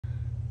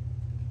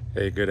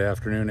Hey, good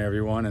afternoon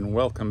everyone, and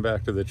welcome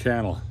back to the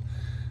channel.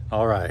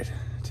 All right,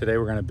 today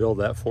we're going to build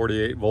that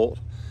 48 volt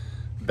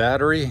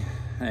battery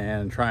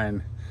and try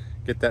and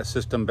get that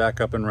system back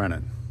up and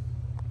running.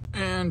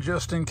 And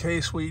just in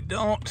case we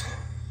don't,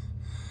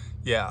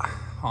 yeah,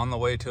 on the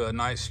way to a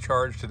nice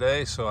charge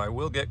today, so I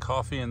will get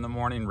coffee in the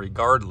morning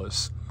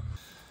regardless.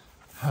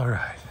 All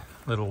right,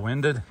 a little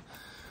winded.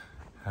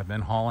 I've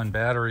been hauling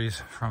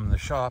batteries from the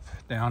shop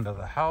down to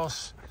the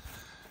house.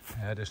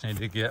 I just need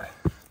to get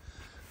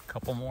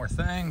couple more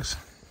things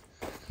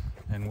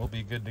and we'll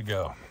be good to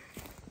go.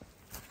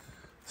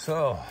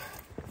 So,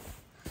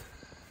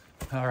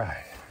 all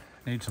right,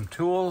 need some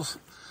tools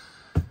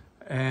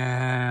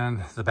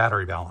and the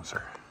battery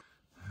balancer.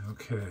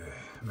 Okay,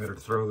 better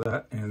throw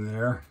that in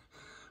there.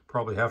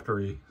 Probably have to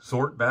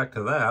resort back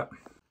to that.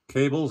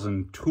 Cables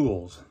and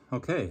tools.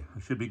 Okay,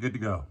 I should be good to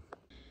go.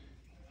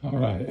 All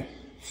right,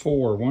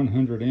 4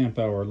 100 amp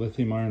hour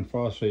lithium iron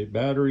phosphate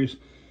batteries.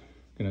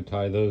 Going to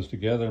tie those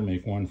together,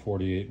 make one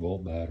 48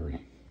 volt battery.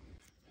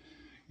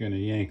 Going to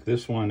yank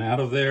this one out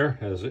of there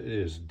as it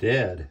is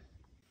dead.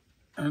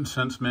 And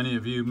since many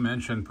of you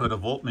mentioned put a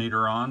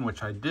voltmeter on,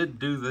 which I did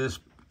do this,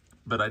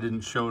 but I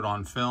didn't show it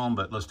on film,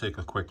 but let's take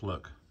a quick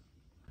look.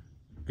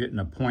 Getting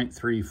a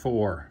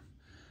 0.34.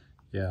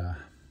 Yeah.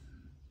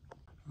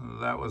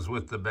 That was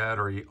with the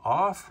battery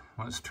off.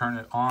 Let's turn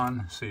it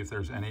on, see if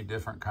there's any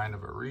different kind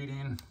of a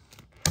reading.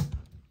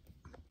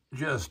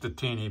 Just a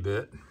teeny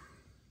bit.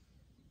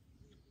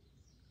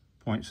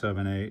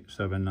 0.78,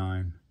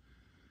 79,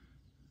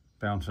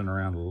 bouncing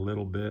around a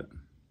little bit.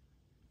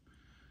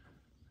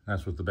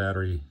 That's with the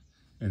battery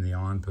in the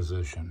on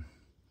position.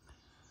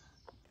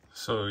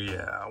 So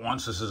yeah,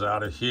 once this is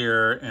out of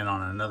here and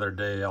on another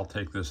day, I'll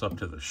take this up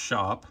to the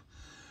shop.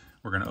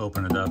 We're gonna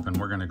open it up and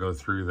we're gonna go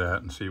through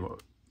that and see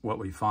what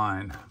we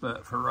find.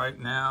 But for right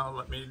now,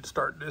 let me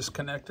start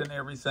disconnecting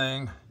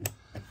everything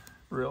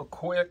real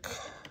quick.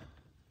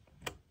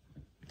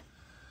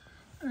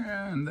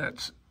 And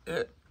that's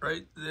it.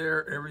 Right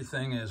there,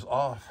 everything is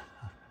off.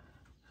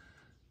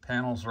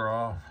 Panels are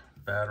off,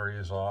 battery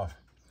is off.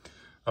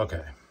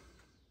 Okay,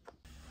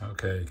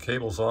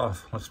 cable's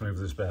off. Let's move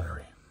this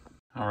battery.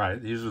 All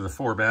right, these are the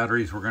 4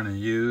 batteries we're gonna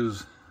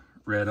use.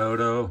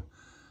 REDODO,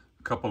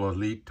 a couple of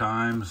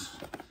LiTimes,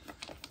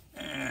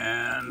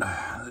 and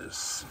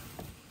this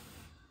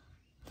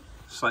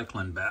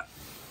cycling bat.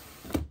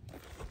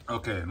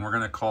 Okay, and we're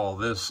gonna call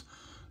this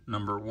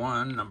number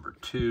 1, number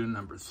 2,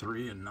 number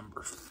 3, and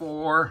number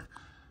 4.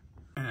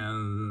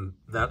 And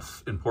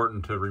that's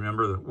important to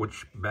remember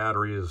which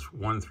battery is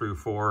 1 through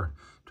 4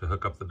 to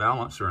hook up the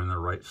balancer in the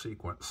right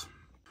sequence.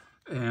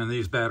 And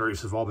these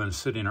batteries have all been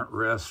sitting at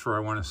rest for, I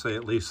want to say,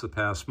 at least the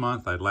past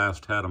month. I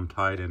last had them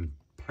tied in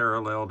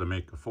parallel to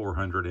make a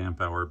 400 amp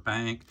hour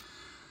bank.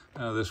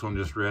 This one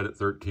just read at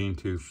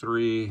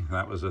 13.23.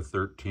 That was a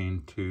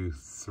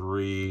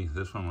 13.23.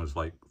 This one was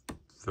like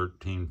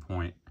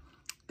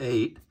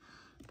 13.8.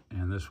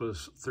 And this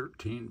was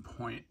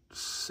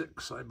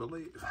 13.6, I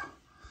believe.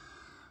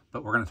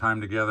 But we're going to tie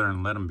them together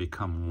and let them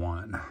become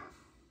one.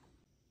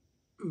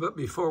 But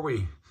before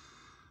we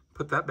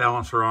put that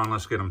balancer on,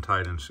 let's get them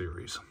tied in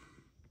series.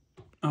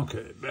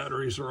 Okay,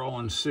 batteries are all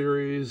in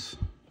series.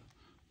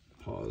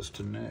 Pause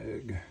to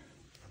neg.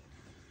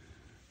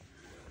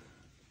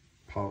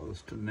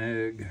 Pause to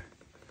neg.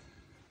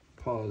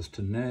 Pause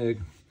to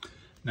neg.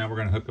 Now we're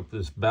going to hook up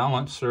this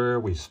balancer.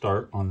 We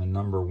start on the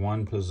number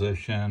 1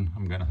 position.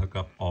 I'm going to hook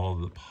up all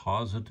of the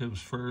positives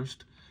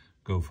first.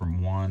 Go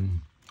from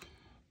 1,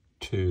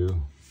 2,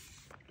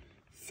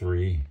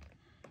 3,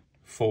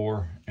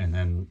 4, and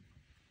then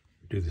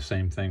do the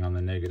same thing on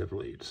the negative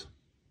leads.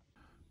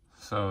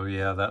 So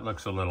yeah, that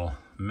looks a little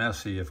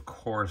messy. Of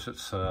course,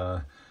 it's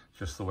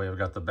just the way I've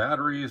got the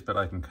batteries, but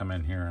I can come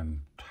in here and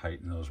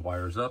tighten those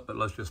wires up. But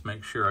let's just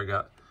make sure I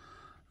got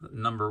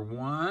number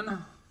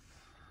 1,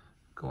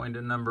 going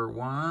to number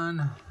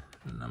 1,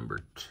 number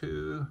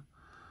 2,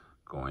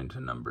 going to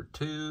number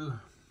 2,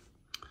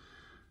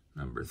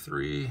 number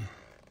 3,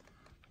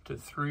 to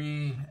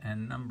 3,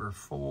 and number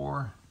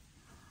 4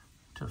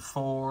 to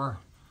 4,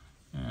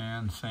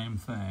 and same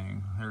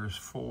thing. There's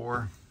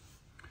 4,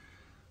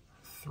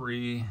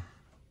 3,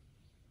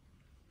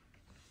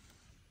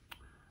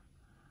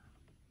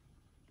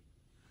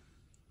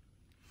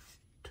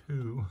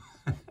 2,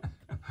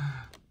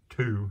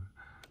 2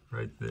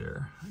 right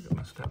there. I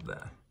must have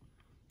that.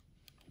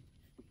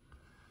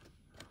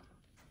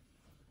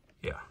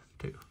 Yeah,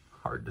 2.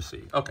 Hard to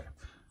see. Okay,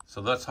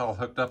 so that's all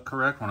hooked up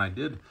correct. When I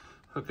did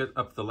hook it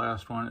up the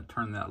last one, it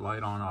turned that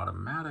light on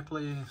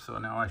automatically. So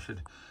now I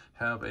should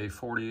have a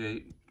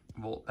 48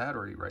 volt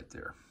battery right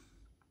there.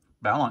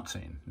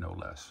 Balancing, no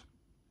less.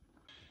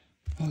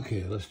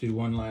 Okay, let's do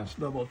one last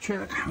double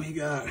check. We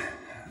got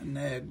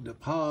neg to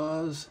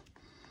pause,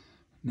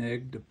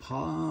 neg to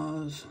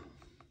pause,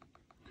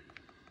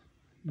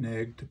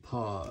 neg to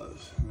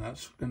pause. And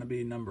that's gonna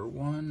be number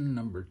 1,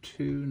 number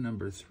 2,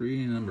 number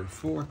 3, number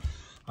 4.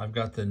 I've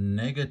got the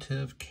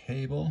negative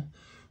cable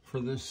for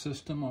this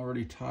system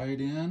already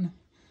tied in.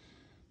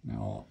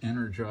 Now I'll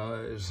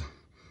energize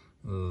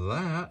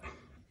that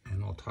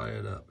and I'll tie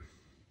it up.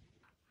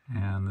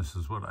 And this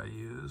is what I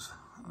use.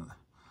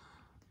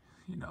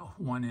 You know,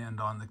 one end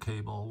on the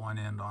cable, one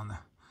end on the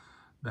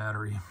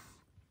battery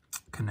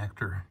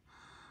connector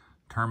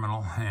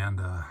terminal, and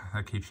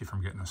that keeps you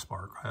from getting a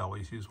spark. I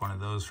always use one of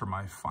those for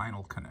my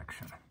final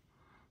connection.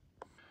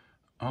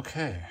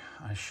 Okay,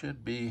 I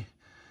should be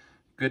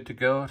good to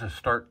go to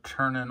start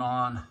turning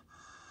on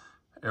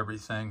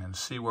everything and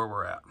see where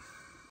we're at.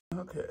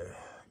 Okay,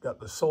 got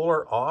the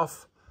solar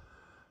off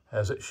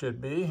as it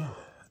should be.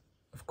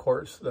 Of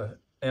course, the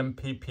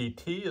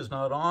MPPT is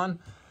not on,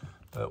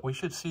 but we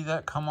should see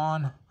that come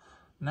on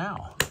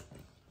now.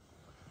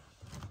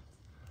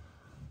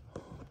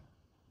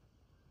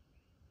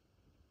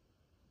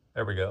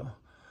 There we go.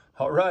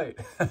 All right,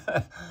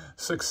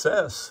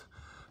 success,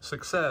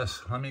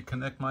 success. Let me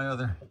connect my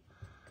other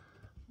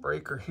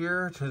breaker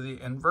here to the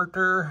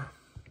inverter.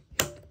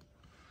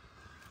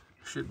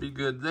 Should be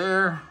good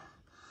there.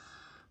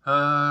 Do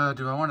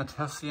I want to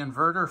test the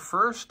inverter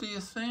first, do you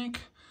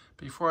think?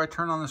 Before I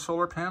turn on the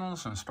solar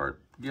panels and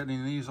start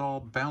getting these all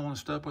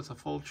balanced up with a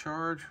full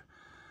charge?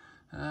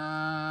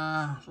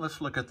 Let's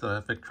look at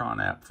the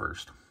Victron app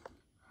first.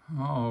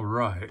 All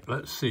right,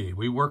 let's see.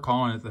 We were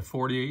calling it the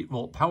 48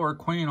 volt Power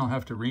Queen. I'll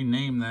have to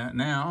rename that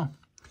now.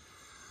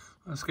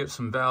 Let's get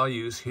some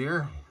values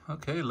here.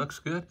 Okay, looks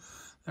good.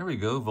 There we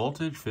go,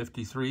 voltage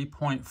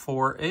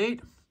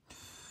 53.48.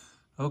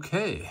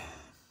 Okay,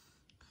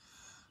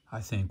 I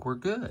think we're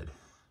good.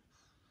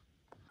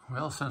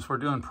 Well, since we're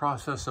doing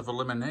process of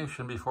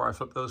elimination before I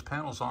flip those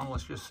panels on,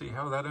 let's just see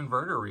how that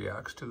inverter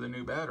reacts to the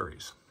new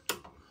batteries.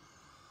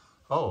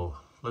 Oh,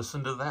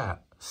 listen to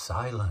that,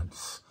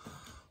 silence.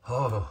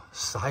 Oh,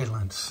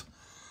 silence.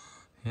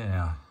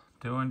 Yeah,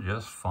 doing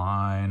just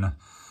fine.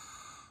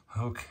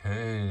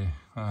 Okay,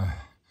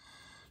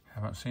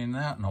 haven't seen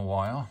that in a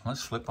while.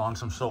 Let's flip on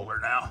some solar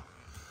now.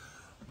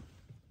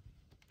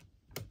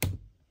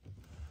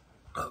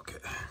 Okay,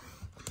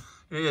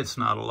 it's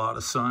not a lot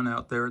of sun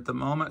out there at the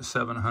moment.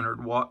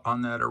 700 watt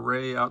on that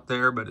array out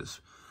there, but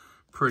it's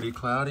pretty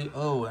cloudy.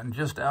 Oh, and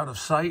just out of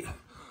sight,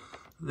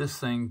 this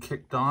thing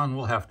kicked on.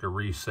 We'll have to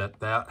reset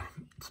that.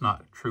 It's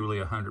not truly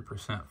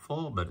 100%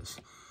 full, but it's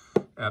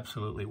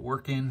absolutely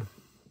working.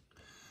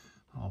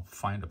 I'll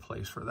find a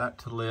place for that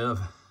to live.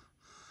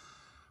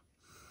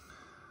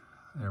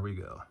 There we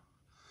go.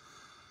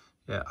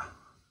 Yeah,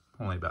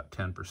 only about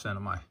 10%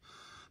 of my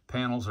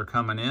panels are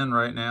coming in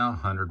right now,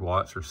 100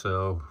 watts or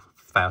so,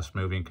 fast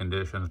moving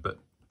conditions, but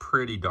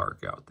pretty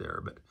dark out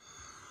there, but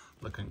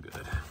looking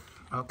good.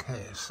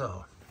 Okay,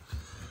 so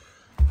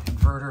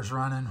inverter's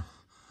running.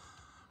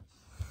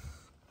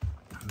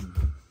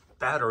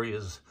 Battery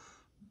is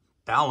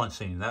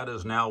balancing. That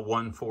is now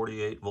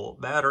 148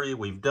 volt battery.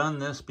 We've done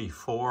this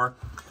before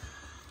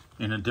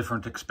in a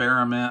different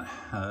experiment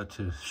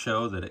to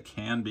show that it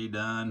can be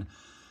done.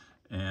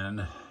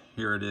 And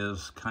here it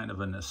is, kind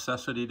of a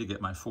necessity to get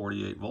my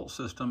 48 volt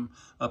system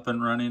up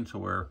and running to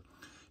where,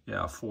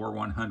 yeah, 4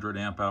 100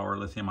 amp hour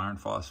lithium iron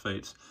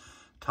phosphates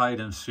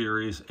tied in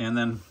series. And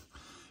then,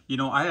 you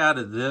know, I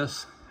added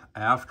this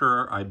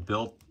after I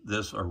built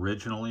this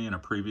originally in a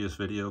previous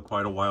video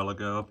quite a while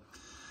ago.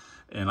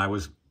 And I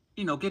was,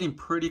 you know, getting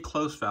pretty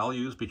close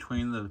values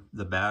between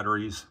the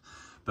batteries.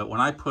 But when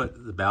I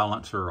put the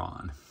balancer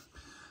on,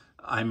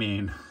 I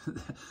mean,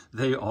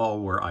 they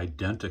all were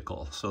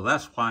identical. So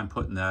that's why I'm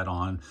putting that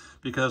on,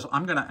 because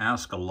I'm going to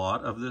ask a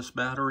lot of this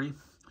battery.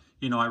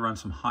 You know, I run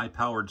some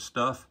high-powered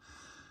stuff,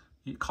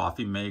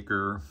 coffee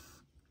maker,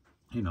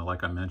 you know,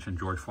 like I mentioned,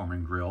 George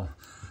Foreman grill,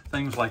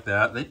 things like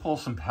that. They pull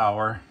some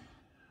power.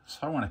 So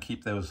I want to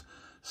keep those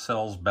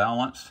cells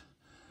balanced.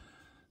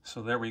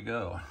 So there we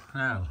go.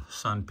 Now,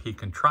 sun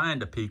peeking,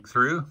 trying to peek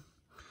through.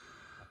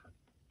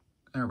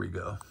 There we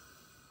go.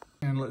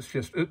 And let's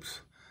just,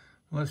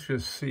 let's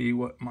just see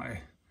what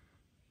my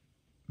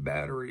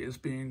battery is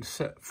being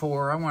set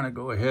for. I want to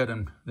go ahead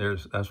and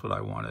that's what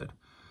I wanted.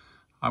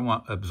 I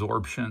want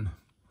absorption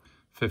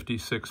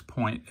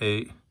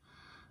 56.8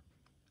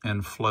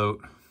 and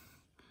float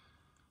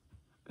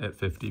at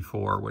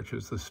 54, which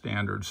is the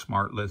standard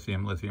smart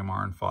lithium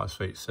iron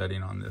phosphate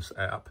setting on this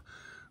app,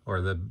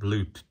 or the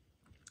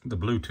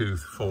Bluetooth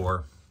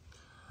for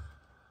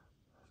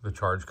the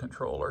charge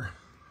controller.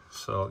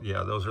 So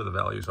yeah, those are the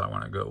values I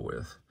want to go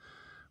with,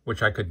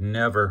 which I could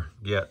never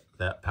get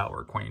that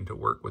Power Queen to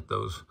work with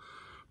those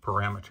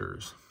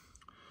parameters.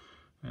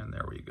 And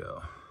there we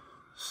go.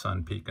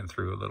 Sun peeking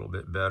through a little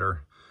bit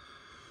better.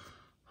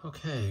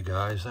 Okay,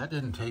 guys, that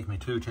didn't take me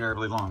too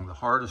terribly long. The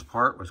hardest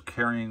part was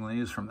carrying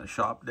these from the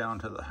shop down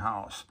to the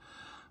house.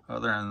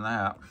 Other than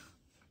that,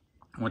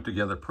 went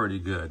together pretty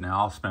good. Now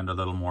I'll spend a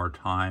little more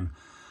time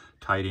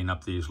tidying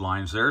up these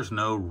lines. There's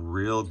no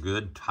real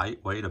good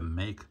tight way to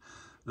make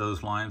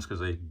those lines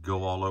because they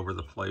go all over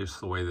the place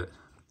the way that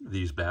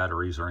these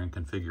batteries are in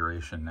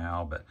configuration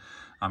now, but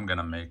I'm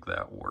gonna make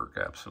that work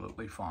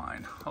absolutely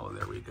fine. Oh,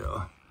 there we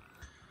go.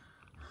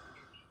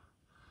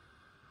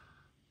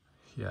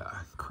 Yeah,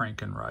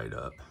 cranking right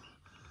up.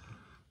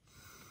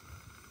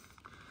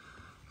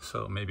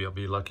 So maybe I'll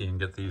be lucky and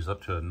get these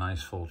up to a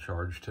nice full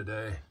charge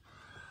today.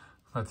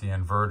 but the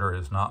inverter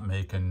is not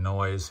making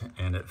noise,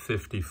 and at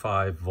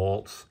 55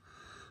 volts,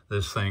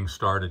 this thing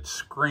started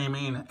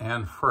screaming.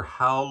 And for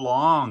how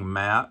long,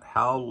 Matt?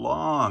 How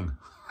long?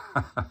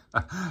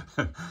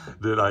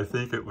 Did I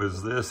think it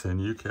was this?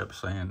 And you kept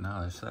saying,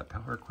 no, it's that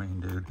Power Queen,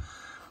 dude.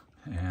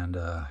 And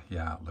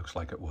yeah, it looks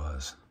like it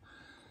was.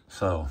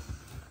 So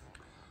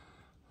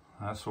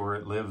that's where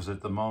it lives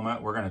at the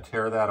moment. We're going to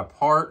tear that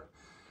apart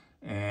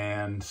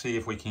and see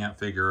if we can't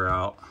figure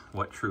out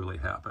what truly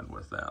happened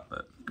with that.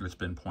 But it's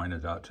been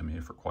pointed out to me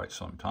for quite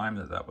some time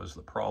that that was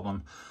the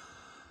problem.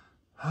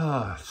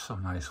 It's so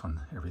nice when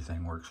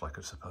everything works like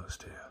it's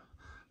supposed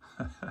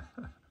to.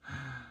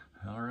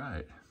 All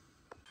right.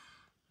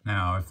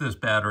 Now, if this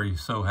battery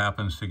so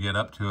happens to get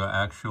up to an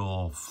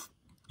actual,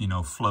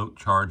 float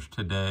charge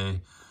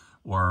today,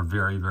 or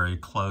very, very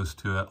close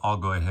to it, I'll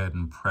go ahead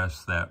and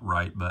press that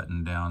right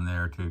button down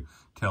there to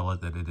tell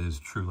it that it is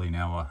truly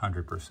now a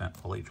 100%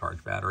 fully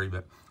charged battery.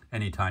 But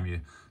anytime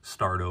you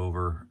start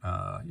over,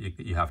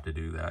 you have to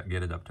do that,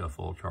 get it up to a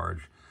full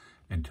charge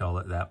and tell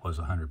it that was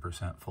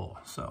 100% full.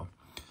 So,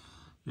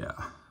 yeah.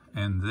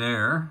 And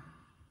there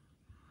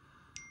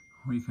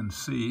we can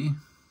see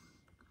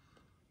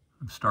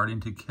I'm starting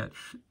to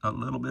catch a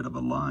little bit of a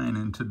line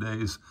in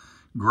today's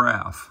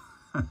graph.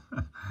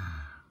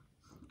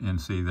 And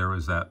see, there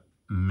was that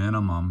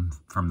minimum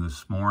from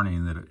this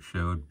morning that it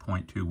showed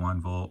 0.21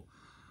 volt.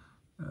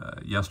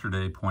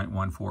 Yesterday,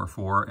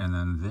 0.144. And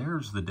then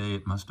there's the day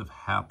it must have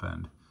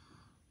happened,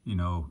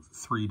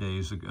 3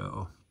 days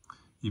ago.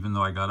 Even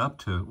though I got up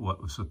to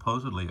what was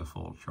supposedly a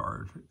full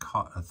charge, it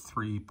caught a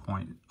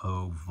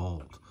 3.0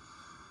 volt.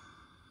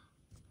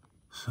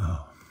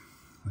 So,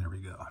 there we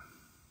go.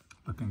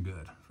 Looking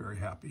good. Very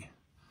happy.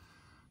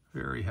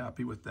 Very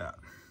happy with that.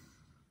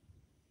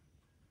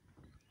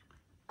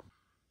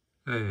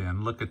 Hey,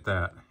 and look at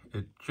that.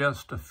 It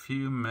just a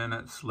few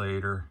minutes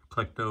later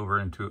clicked over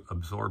into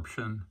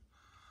absorption,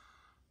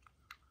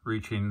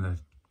 reaching the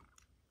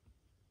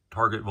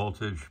target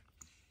voltage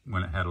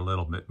when it had a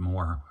little bit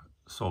more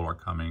solar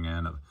coming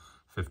in of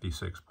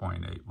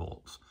 56.8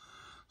 volts.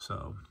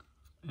 So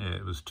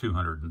it was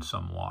 200 and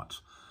some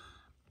watts.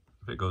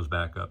 If it goes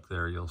back up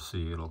there, you'll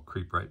see it'll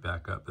creep right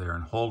back up there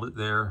and hold it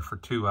there for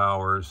 2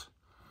 hours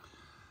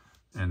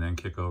and then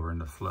kick over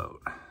into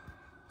float.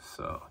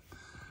 So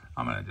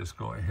I'm going to just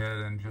go ahead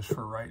and just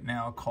for right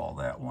now call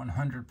that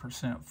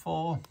 100%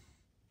 full.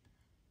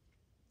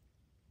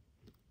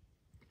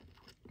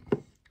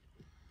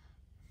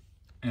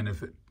 And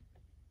if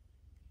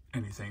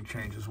anything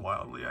changes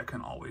wildly, I can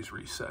always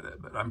reset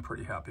it, but I'm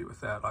pretty happy with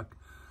that. I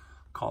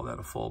call that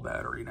a full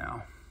battery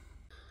now.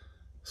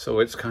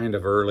 So it's kind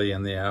of early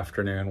in the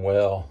afternoon.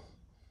 Well,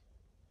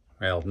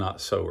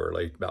 not so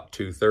early, about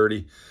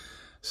 2:30.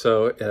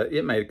 So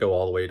it may go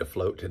all the way to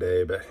float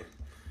today, but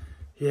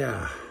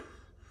yeah,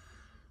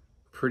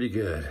 pretty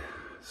good.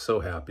 So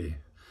happy.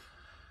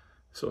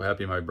 So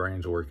happy my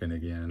brain's working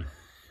again.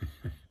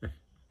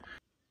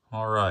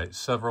 All right,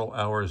 several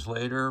hours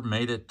later,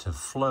 made it to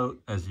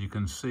float, as you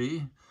can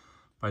see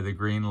by the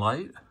green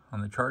light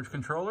on the charge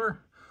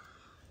controller.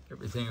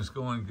 Everything is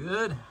going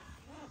good.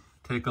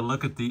 Take a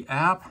look at the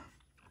app.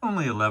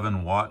 Only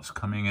 11 watts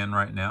coming in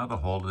right now to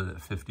hold it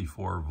at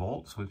 54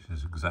 volts, which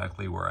is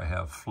exactly where I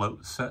have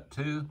float set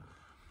to.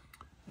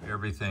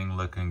 Everything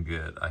looking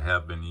good. I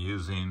have been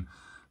using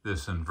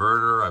this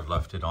inverter. I've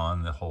left it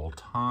on the whole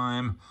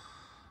time.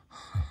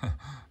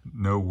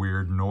 No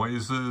weird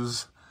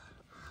noises.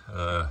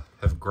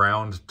 Have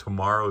ground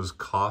tomorrow's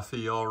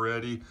coffee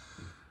already.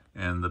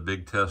 And the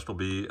big test will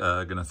be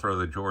going to throw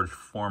the George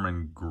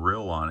Foreman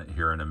grill on it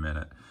here in a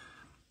minute.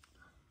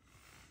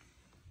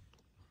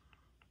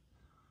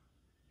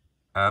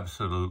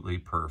 Absolutely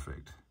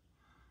perfect.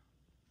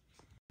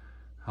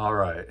 All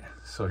right,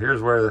 so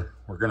here's where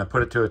we're going to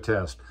put it to a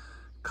test.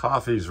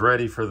 Coffee's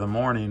ready for the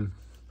morning,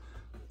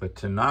 but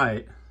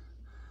tonight,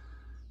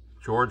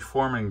 George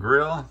Foreman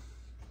grill,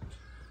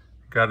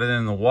 got it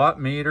in the watt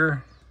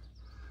meter.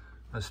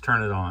 Let's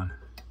turn it on.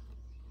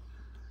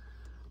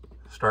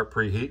 Start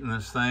preheating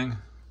this thing.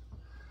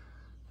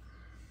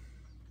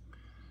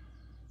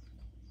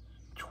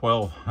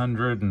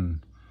 1200 and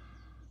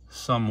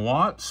some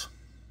watts.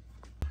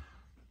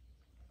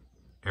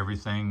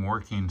 Everything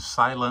working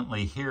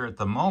silently here at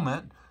the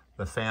moment.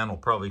 The fan will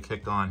probably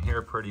kick on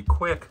here pretty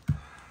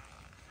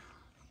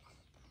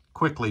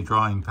quickly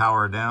drawing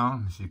power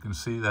down. As you can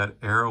see that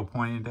arrow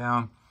pointing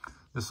down.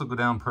 This will go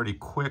down pretty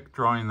quick,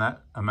 drawing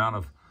that amount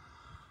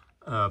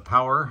of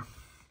power.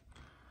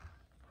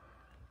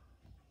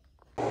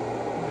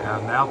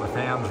 And now the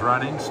fan's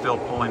running, still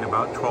pulling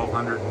about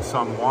 1200 and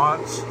some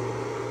watts.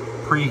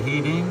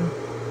 Preheating,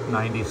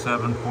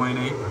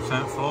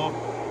 97.8% full.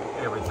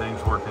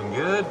 Everything's working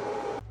good.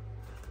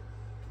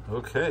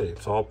 Okay,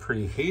 it's all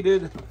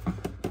preheated.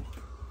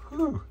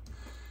 Whew.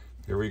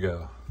 Here we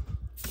go.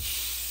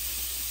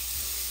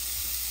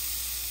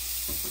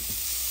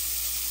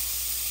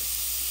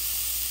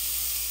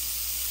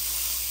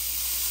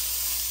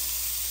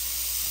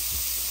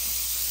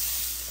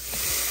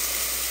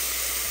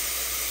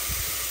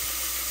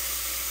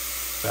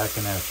 Back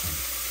in action.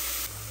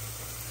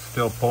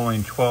 Still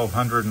pulling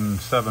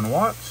 1207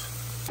 watts.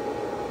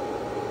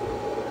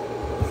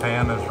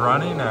 Fan is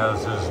running as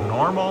is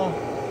normal.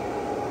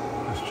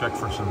 Let's check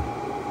for some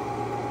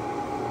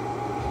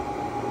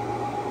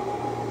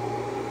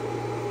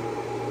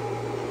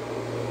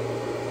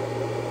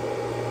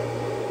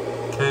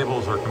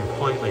cables are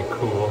completely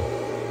cool.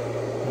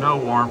 No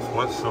warmth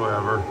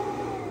whatsoever.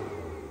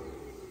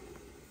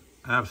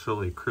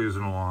 Absolutely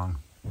cruising along.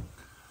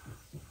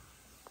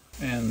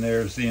 And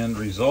there's the end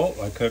result.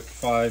 I cooked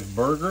 5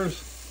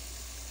 burgers.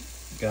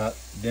 Got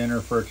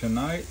dinner for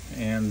tonight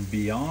and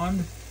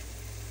beyond.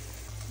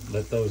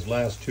 Let those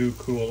last 2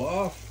 cool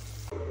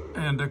off.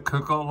 And to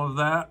cook all of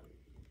that,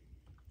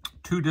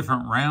 2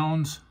 different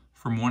rounds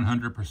from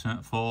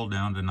 100% full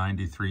down to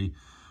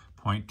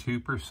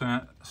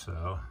 93.2%.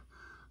 So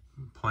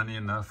plenty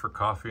enough for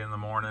coffee in the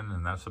morning,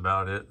 and that's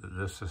about it that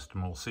this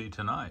system will see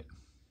tonight.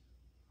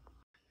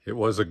 It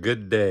was a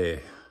good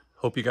day.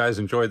 Hope you guys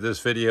enjoyed this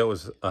video. It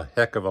was a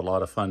heck of a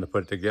lot of fun to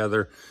put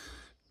together.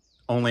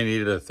 Only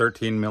needed a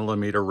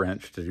 13mm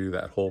wrench to do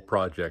that whole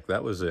project.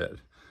 That was it.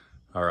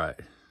 All right.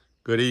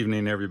 Good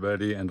evening,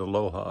 everybody, and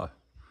aloha.